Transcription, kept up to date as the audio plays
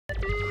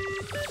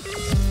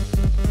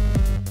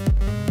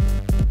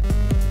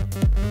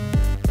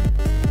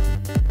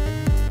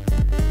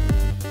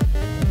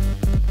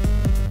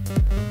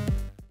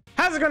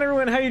it going,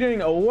 everyone? How you doing?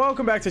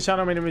 Welcome back to the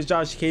channel. My name is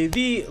Josh K,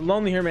 the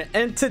Lonely Hermit,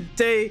 and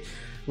today,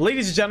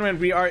 ladies and gentlemen,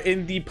 we are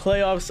in the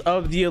playoffs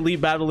of the Elite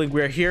Battle League.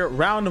 We are here.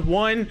 Round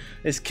one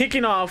is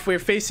kicking off. We're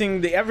facing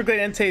the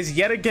Everglade Enteis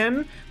yet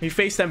again. We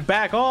faced them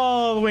back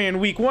all the way in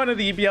week one of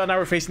the EBL. Now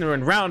we're facing them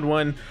in round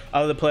one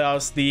of the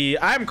playoffs.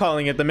 I'm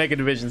calling it the Mega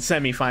Division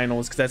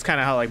semifinals because that's kind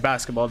of how like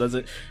basketball does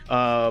it.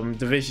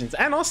 Divisions,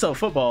 and also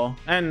football,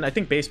 and I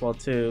think baseball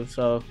too.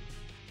 So,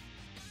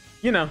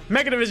 you know,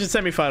 Mega Division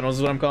semifinals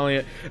is what I'm calling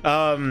it.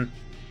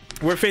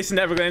 We're facing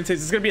the Everglade Enteis.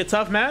 It's gonna be a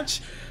tough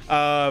match.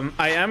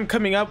 I am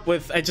coming up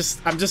with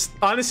I'm just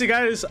honestly,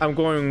 guys, I'm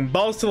going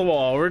balls to the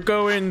wall. We're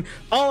going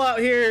all out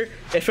here.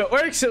 If it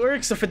works, it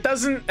works. If it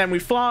doesn't and we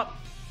flop,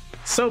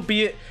 so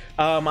be it.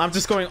 I'm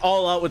just going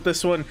all out with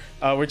this one.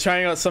 We're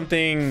trying out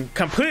something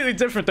completely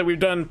different that we've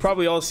done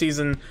probably all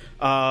season,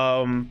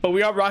 but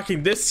we are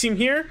rocking this team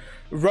here.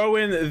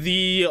 Rowan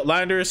the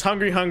Landers,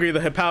 Hungry the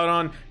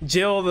Hippowdon,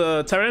 Jill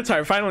the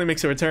Tyranitar finally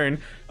makes a return,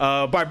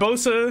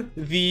 Barbosa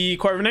the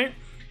Corviknight,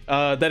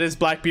 that is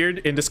Blackbeard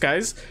in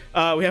disguise.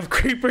 We have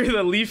Creeper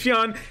the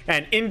Leafeon,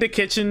 and in the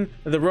kitchen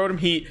the Rotom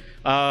Heat.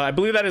 I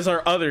believe that is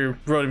our other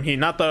Rotom Heat,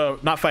 not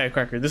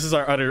Firecracker. This is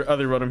our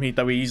other Rotom Heat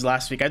that we used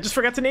last week. I just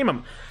forgot to name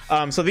them.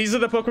 So these are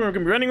the Pokemon we're gonna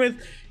be running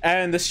with,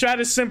 and the strat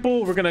is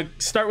simple. We're gonna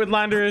start with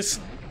Landers,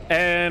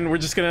 and we're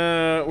just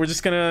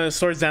gonna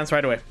Swords Dance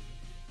right away.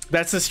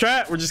 That's the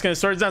strat. We're just gonna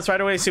Swords Dance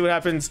right away, see what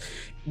happens.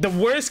 The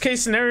worst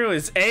case scenario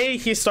is A,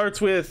 he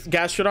starts with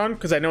Gastrodon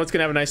because I know it's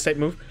gonna have a nice type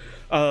move.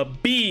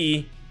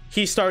 B,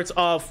 he starts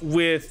off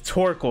with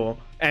Torkoal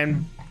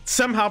and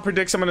somehow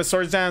predicts I'm gonna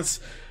Swords Dance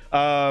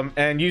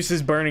and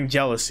uses Burning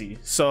Jealousy.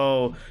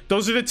 So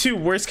those are the two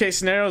worst case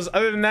scenarios.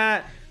 Other than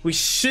that, we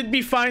should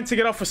be fine to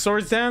get off a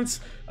Swords Dance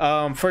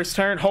first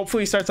turn.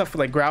 Hopefully he starts off with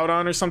like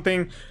Groudon or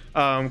something,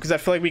 because I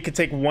feel like we could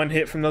take one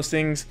hit from those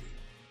things.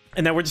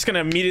 And then we're just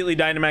gonna immediately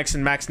Dynamax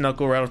and Max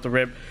Knuckle right off the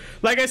rip.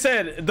 Like I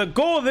said, the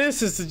goal of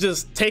this is to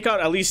just take out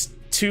at least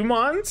two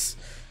Mons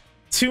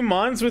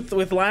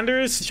with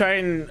Landers to try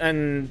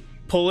and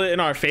pull it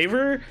in our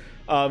favor.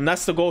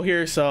 That's the goal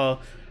here. So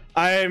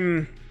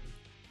it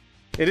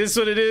is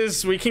what it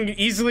is. We can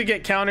easily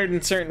get countered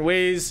in certain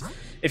ways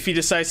if he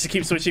decides to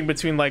keep switching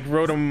between like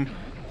Rotom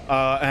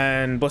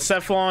and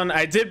Blacephalon.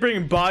 I did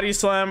bring Body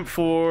Slam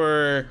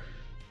for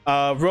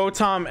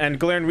Rotom and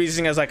Galarian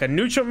Weezing as like a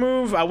neutral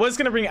move. I was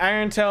gonna bring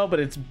Iron Tail, but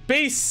it's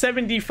base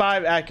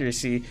 75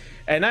 accuracy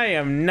and I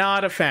am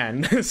not a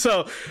fan.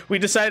 So we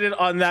decided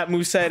on that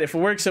moveset. If it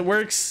works, it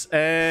works.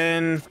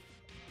 And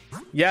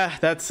yeah,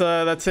 that's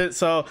it.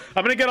 So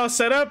I'm gonna get all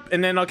set up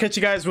and then I'll catch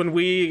you guys when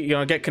we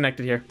get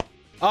connected here.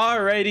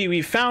 Alrighty,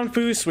 we found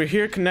Foos. We're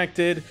here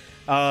connected.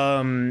 Now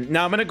I'm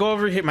gonna go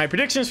over my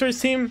predictions for his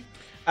team.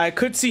 I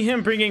could see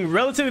him bringing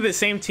relatively the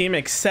same team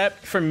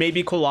except for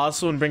maybe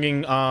Colossal and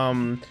bringing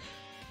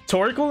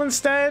Torkoal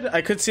instead.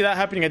 I could see that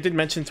happening. I did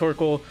mention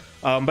Torkoal,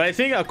 but I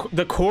think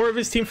the core of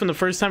his team from the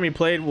first time he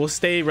played will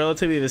stay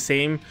relatively the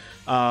same.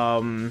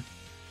 I'll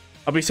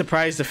be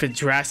surprised if it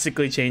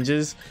drastically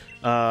changes.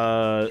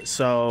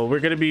 So we're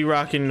gonna be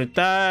rocking with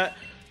that.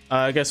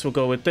 I guess we'll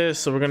go with this.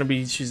 So we're gonna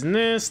be choosing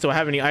this. Do I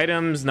have any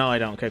items? No, I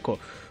don't. Okay, cool.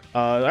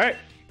 All right.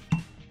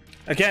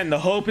 Again, the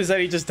hope is that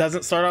he just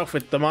doesn't start off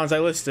with the mons I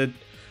listed.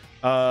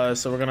 So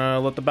we're gonna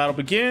let the battle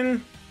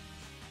begin.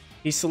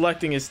 He's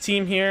selecting his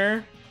team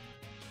here.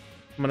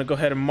 I'm gonna go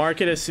ahead and mark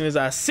it as soon as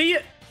I see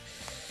it.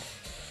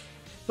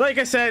 Like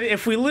I said,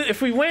 if we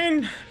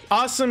win,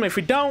 awesome. If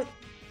we don't,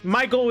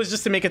 my goal is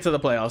just to make it to the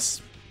playoffs.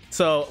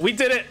 So we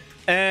did it,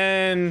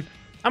 and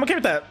I'm okay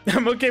with that.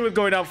 I'm okay with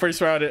going out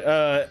first round.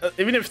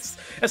 Even if,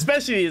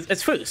 especially,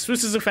 it's Foos.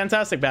 Foos is a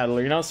fantastic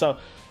battler, you know. So,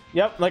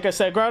 yep, like I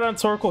said, Groudon,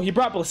 Torkoal. He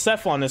brought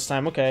Blacephalon this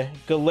time. Okay,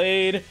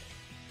 Gallade,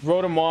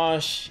 Rotom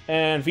Wash,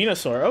 and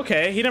Venusaur.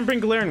 Okay, he didn't bring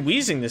Galarian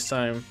Weezing this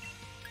time.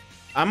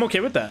 I'm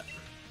okay with that.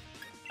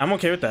 I'm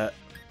okay with that.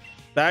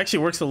 That actually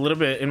works a little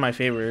bit in my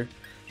favor.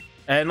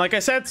 And like I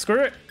said,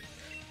 screw it.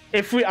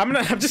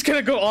 I'm just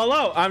gonna go all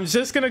out. I'm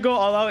just gonna go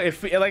all out.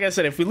 Like I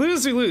said, if we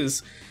lose, we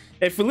lose.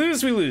 If we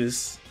lose, we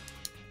lose.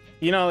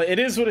 You know, it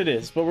is what it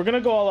is. But we're gonna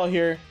go all out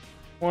here.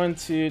 1,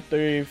 2,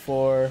 3,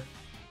 4,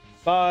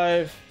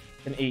 5,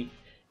 and 8.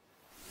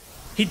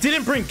 He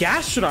didn't bring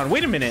Gastrodon.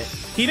 Wait a minute.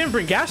 He didn't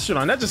bring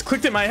Gastrodon. That just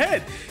clicked in my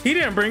head. He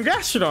didn't bring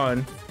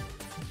Gastrodon.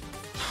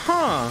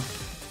 Huh.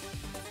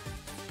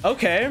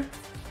 Okay.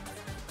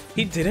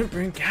 He didn't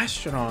bring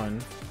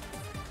Gastrodon.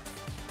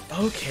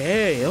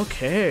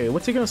 Okay.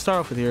 What's he gonna start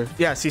off with here?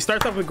 Yes, he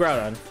starts off with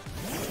Groudon.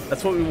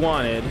 That's what we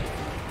wanted.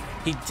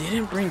 He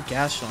didn't bring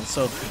Gastrodon.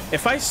 So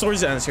if I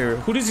Swords Dance here,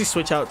 who does he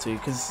switch out to?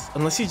 Because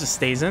unless he just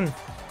stays in.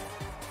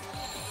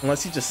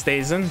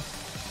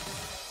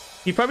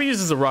 He probably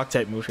uses a rock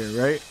type move here,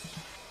 right?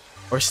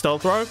 Or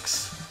Stealth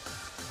Rocks.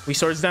 We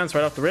Swords Dance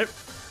right off the rip.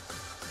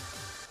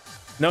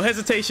 No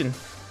hesitation.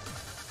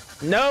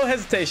 No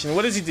hesitation.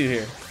 What does he do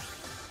here?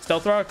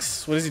 Stealth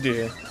Rocks? What does he do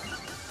here?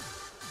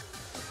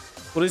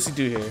 What does he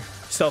do here?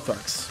 Stealth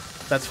Rocks.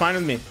 That's fine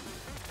with me.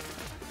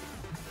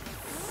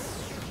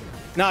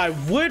 Now I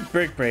would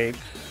Brick Break.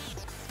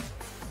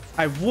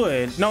 I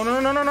would.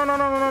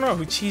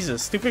 No.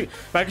 Jesus, stupid.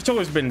 My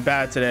controller's been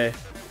bad today.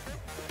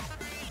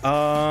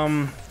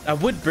 I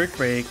would brick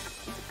break.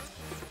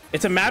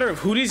 It's a matter of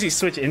who does he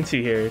switch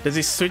into here. Does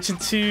he switch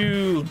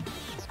into...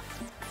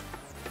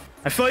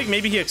 I feel like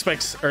maybe he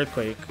expects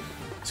earthquake.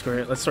 Screw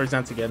it. Let's Swords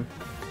Dance again.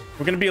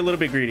 We're gonna be a little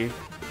bit greedy.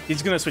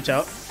 He's gonna switch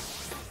out.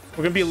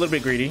 We're gonna be a little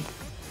bit greedy.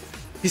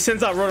 He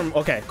sends out Rotom.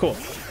 Okay, cool.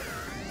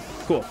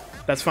 Cool.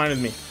 That's fine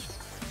with me.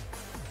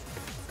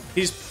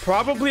 He's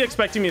probably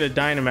expecting me to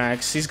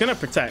Dynamax. He's gonna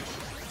protect.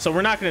 So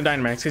we're not gonna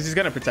Dynamax because he's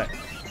gonna protect.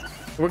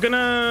 We're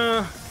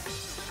gonna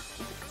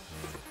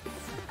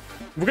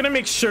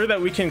make sure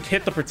that we can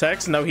hit the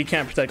protects and that he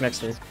can't protect next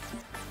turn.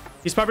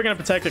 He's probably gonna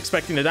protect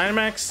expecting to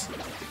Dynamax.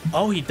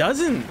 Oh, he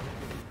doesn't.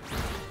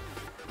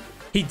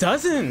 He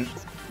doesn't.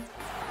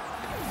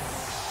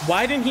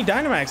 Why didn't he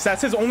Dynamax?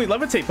 That's his only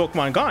Levitate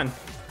Pokemon gone.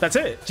 That's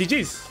it.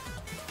 GG's.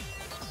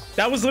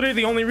 That was literally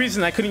the only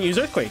reason I couldn't use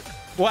Earthquake.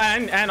 Well,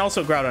 and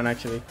also Groudon,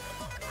 actually.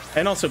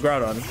 And also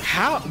Groudon.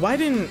 How? Why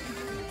didn't...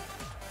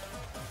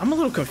 I'm a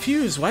little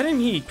confused. Why didn't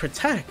he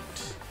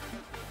protect?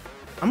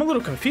 I'm a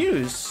little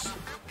confused.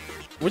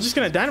 We're just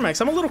gonna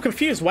Dynamax. I'm a little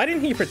confused. Why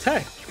didn't he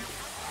protect?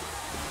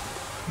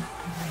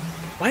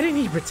 Why didn't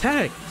he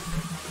protect?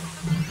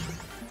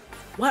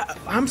 What?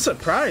 I'm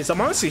surprised. I'm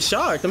honestly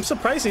shocked. I'm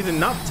surprised he did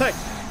not protect.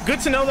 Good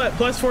to know that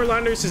 +4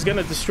 Landers is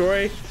gonna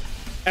destroy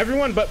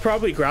everyone but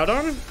probably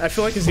Groudon. I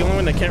feel like he's the only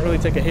one that can't really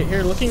take a hit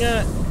here. Looking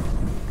at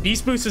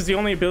Beast Boost is the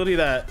only ability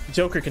that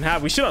Joker can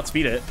have. We should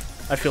outspeed it,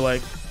 I feel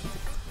like.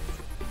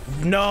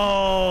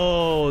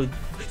 No!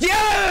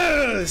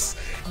 Yes!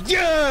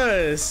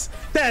 Yes!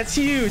 That's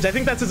huge. I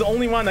think that's his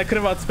only one that could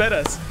have outsped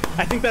us.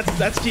 I think that's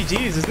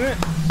GG's, isn't it?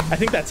 I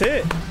think that's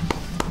it.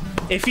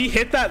 If he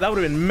hit that, that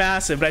would have been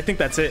massive, but I think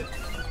that's it.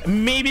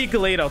 Maybe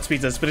Gallade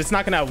outspeeds us, but it's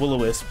not gonna have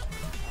Will-O-Wisp.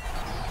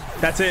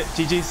 That's it.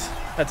 GG's.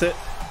 That's it.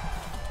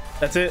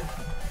 That's it.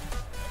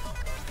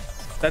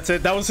 That's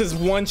it. That was his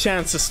one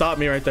chance to stop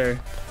me right there.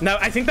 Now,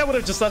 I think that would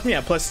have just left me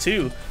at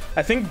 +2.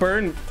 I think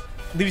Burn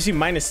leaves you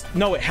minus...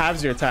 No, it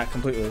halves your attack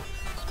completely.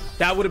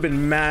 That would have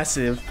been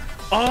massive.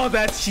 Oh,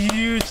 that's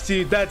huge,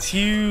 dude. That's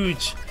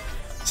huge.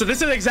 So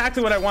this is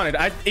exactly what I wanted.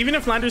 Even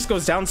if Landers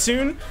goes down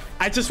soon,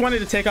 I just wanted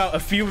to take out a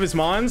few of his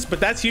Mons, but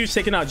that's huge,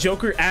 taking out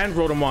Joker and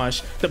Rotom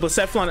Wash, the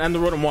Blacephalon and the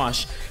Rotom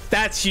Wash.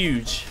 That's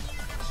huge.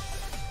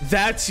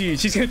 That's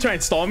huge. He's gonna try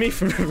and stall me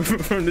from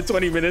the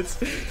 20 minutes.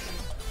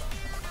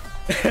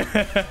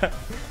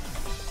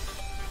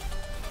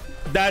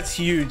 That's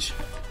huge.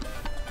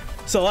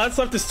 So last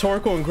left is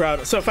Torkoal and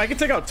Groudon. So if I could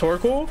take out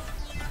Torkoal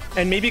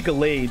and maybe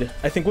Gallade,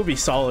 I think we'll be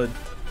solid.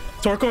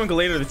 Torkoal and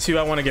Gallade are the two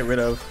I want to get rid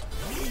of.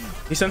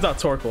 He sends out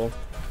Torkoal.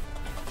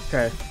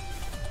 Okay.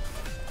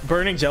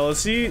 Burning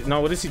Jealousy.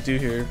 No, what does he do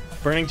here?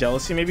 Burning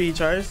Jealousy, maybe he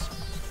tries?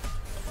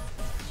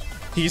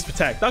 He used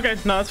Protect. Okay,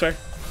 no, that's fair.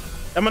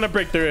 I'm gonna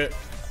break through it.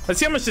 Let's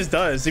see how much this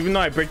does, even though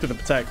I break through the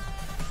Protect.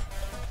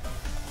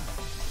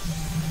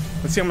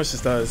 Let's see how much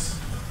this does.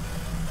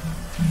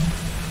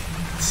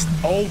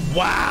 Oh,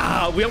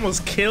 wow. We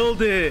almost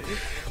killed it.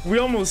 We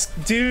almost...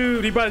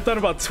 Dude, he probably thought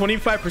about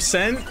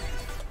 25%.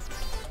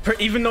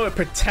 Even though it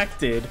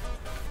protected.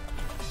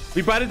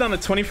 We brought it down to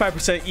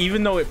 25%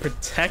 even though it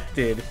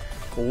protected.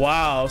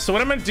 Wow. So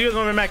what I'm going to do is I'm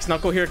going to max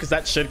Knuckle here because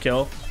that should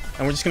kill.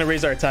 And we're just going to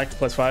raise our attack to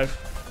 +5.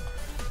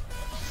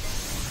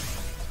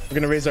 We're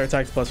going to raise our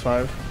attack to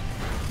 +5.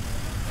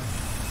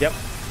 Yep.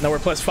 Now we're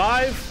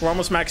 +5. We're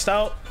almost maxed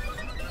out.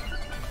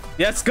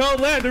 Let's go,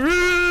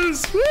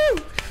 Landaroos!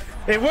 Woo!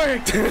 It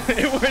worked.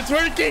 It's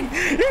working.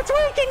 It's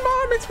working,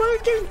 Mom. It's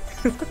working.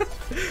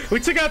 We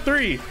took out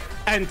 3.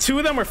 And 2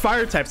 of them were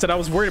fire types that I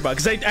was worried about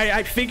because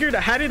I figured,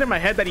 I had it in my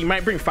head that he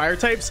might bring fire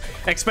types,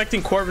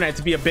 expecting Corviknight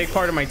to be a big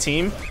part of my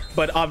team,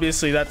 but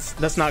obviously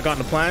that's not gone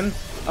to plan.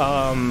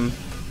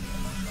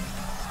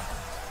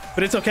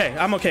 But it's okay.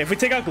 I'm okay. If we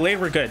take out Gallade,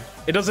 we're good.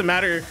 It doesn't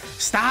matter.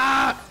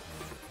 Stop.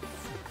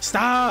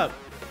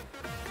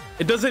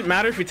 It doesn't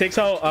matter if he takes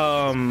out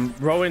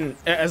Rowan,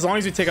 as long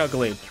as we take out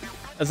Gallade.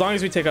 As long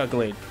as we take out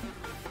Gallade.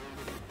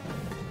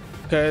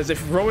 Because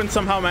if Rowan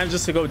somehow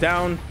manages to go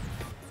down,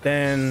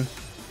 then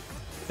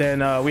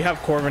we have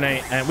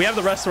Corviknight and we have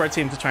the rest of our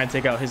team to try and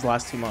take out his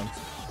last 2 months.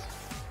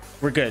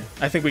 We're good.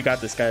 I think we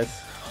got this, guys.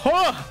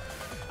 Oh!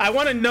 I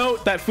want to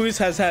note that Foos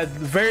has had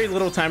very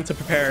little time to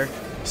prepare,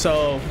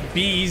 so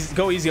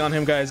go easy on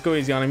him, guys. Go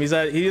easy on him. He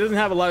doesn't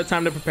have a lot of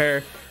time to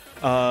prepare.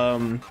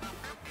 So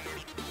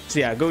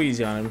yeah, go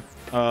easy on him.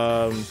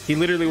 He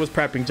literally was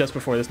prepping just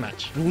before this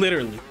match.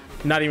 Literally,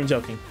 not even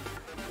joking.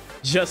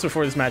 Just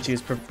before this match,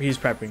 he's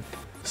prepping.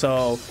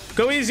 So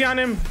go easy on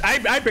him.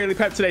 I barely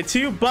prepped today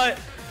too, but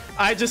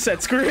I just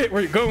said screw it.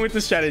 We're going with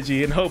the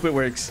strategy and hope it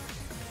works.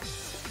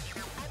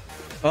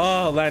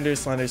 Oh,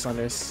 Landers.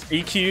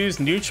 EQ's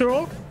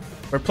neutral.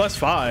 We're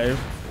 +5.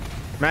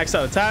 Max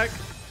out attack.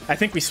 I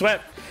think we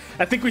swept.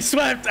 Let's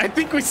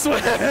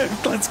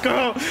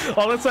go.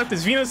 All that's left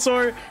is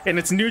Venusaur and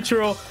it's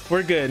neutral.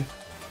 We're good.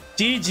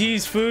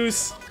 GG's,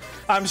 Foos.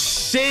 I'm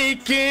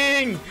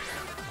shaking.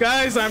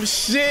 Guys, I'm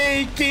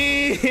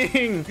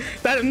shaking.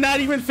 I'm not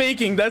even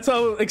faking. That's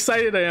how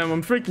excited I am.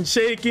 I'm freaking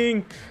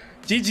shaking.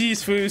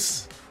 GG's,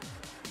 Foos.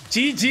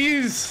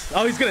 GG's.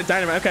 Oh, he's gonna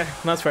dynamite. Okay,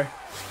 that's fair.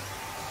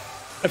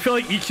 I feel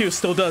like EQ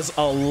still does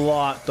a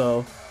lot,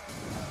 though.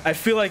 I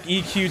feel like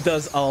EQ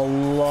does a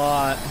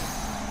lot.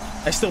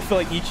 I still feel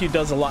like EQ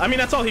does a lot. I mean,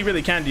 that's all he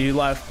really can do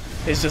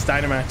left. Is just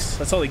Dynamax.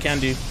 That's all he can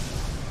do.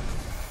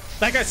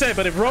 Like I said,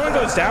 but if Rowan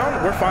goes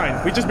down, we're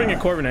fine. We just bring in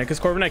Corviknight, because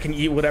Corviknight can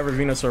eat whatever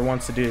Venusaur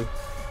wants to do.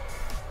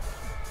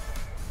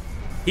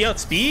 He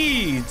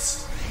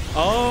outspeeds.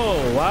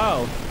 Oh,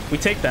 wow. We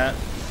take that.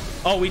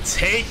 Oh, we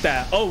take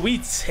that. Oh, we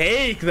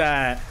take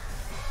that.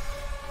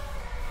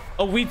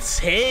 Oh, we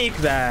take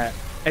that.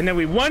 And then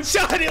we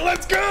one-shot it.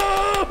 Let's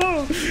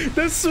go!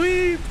 The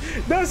sweep!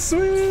 The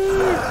sweep!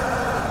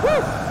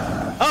 Woo!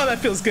 Oh, that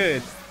feels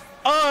good.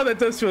 Oh, that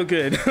does feel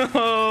good.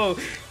 Oh,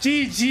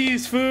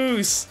 GG's,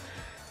 Foos.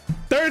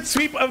 Third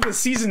sweep of the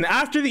season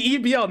after the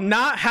EBL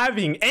not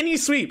having any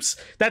sweeps.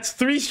 That's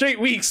 3 straight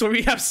weeks where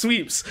we have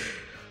sweeps.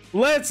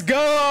 Let's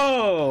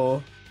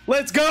go.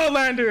 Let's go,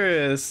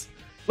 Landorus.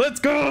 Let's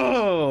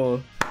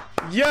go.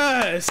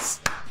 Yes.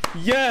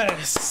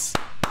 Yes.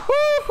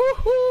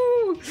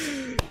 Woo-hoo-hoo.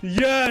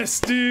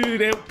 Yes,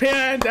 dude, it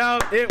panned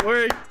out. It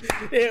worked.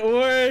 It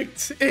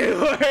worked. It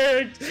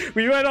worked.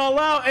 We went all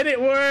out and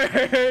it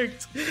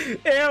worked.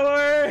 It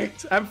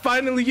worked. I'm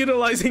finally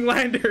utilizing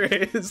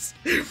Landorus.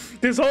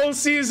 This whole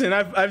season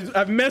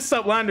I've messed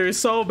up Landorus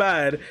so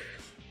bad.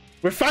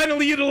 We're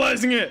finally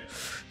utilizing it.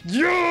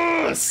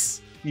 Yes.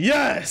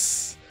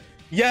 Yes.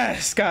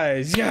 Yes,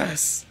 guys.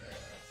 Yes.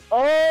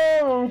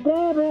 Oh my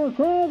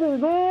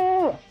goodness.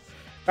 All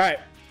right.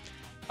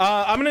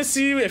 I'm gonna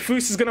see if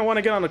Foos is gonna want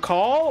to get on the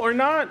call or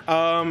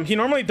not. He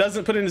normally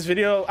doesn't put in his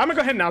video. I'm gonna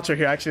go ahead and outro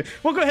here. Actually,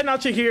 we'll go ahead and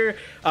outro here.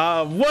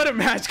 What a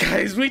match,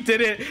 guys! We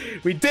did it.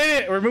 We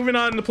did it. We're moving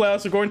on in the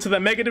playoffs. We're going to the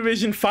Mega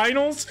Division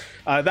Finals.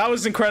 That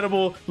was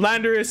incredible.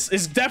 Landorus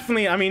is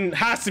definitely, I mean,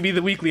 has to be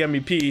the weekly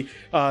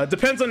MVP.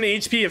 Depends on the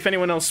HP if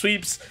anyone else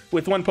sweeps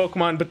with one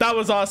Pokemon, but that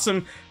was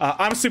awesome.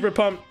 I'm super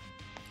pumped.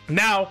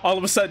 Now all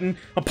of a sudden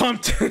I'm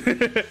pumped.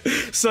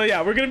 So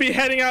yeah, we're gonna be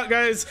heading out,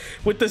 guys,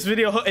 with this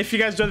video. If you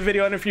guys enjoyed the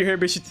video and if you're here,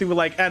 be sure to leave a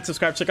like and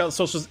subscribe. Check out the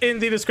socials in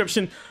the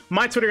description.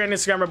 My Twitter and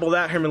Instagram are both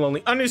at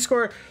Hermit_.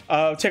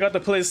 Check out the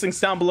playlist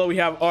links down below. We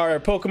have our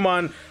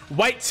Pokemon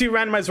White 2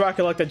 randomized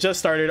Rocket Luck that just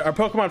started, our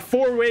Pokemon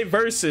 4-way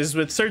versus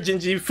with Surgeon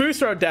G,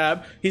 Fusro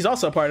Dab, he's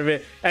also a part of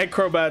it, and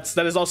Crobats,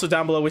 that is also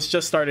down below, which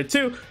just started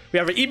too. We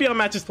have our EBL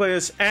matches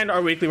playlist and our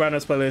weekly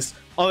roundups playlist.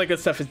 All that good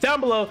stuff is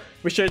down below.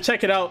 Be sure to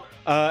check it out.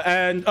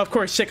 And of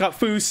course, check out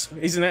Foos.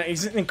 He's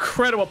an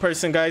incredible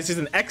person, guys. He's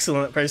an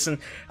excellent person.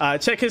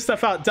 Check his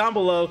stuff out down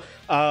below.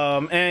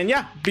 And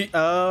yeah,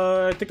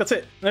 I think that's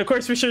it. And of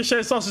course, be sure to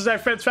share socials, our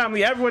friends,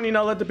 family, everyone you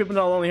know. Let the people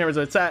know LonelyHermit is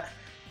where it's at.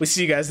 We'll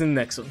see you guys in the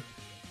next one.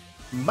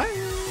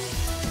 Bye.